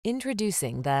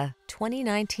Introducing the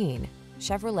 2019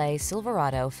 Chevrolet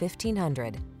Silverado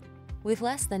 1500. With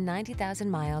less than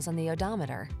 90,000 miles on the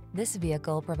odometer, this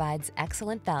vehicle provides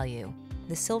excellent value.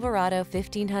 The Silverado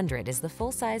 1500 is the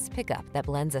full-size pickup that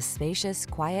blends a spacious,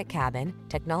 quiet cabin,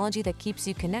 technology that keeps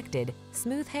you connected,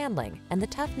 smooth handling, and the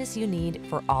toughness you need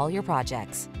for all your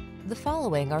projects. The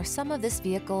following are some of this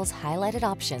vehicle's highlighted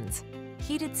options: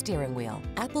 heated steering wheel,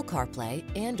 Apple CarPlay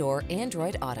and/or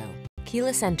Android Auto,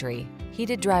 keyless entry,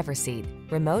 heated driver's seat,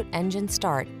 remote engine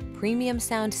start, premium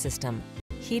sound system,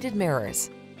 heated mirrors,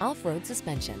 off-road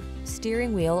suspension,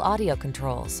 steering wheel audio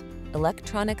controls,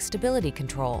 electronic stability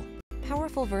control.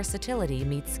 Powerful versatility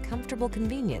meets comfortable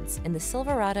convenience in the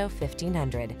Silverado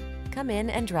 1500. Come in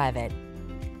and drive it.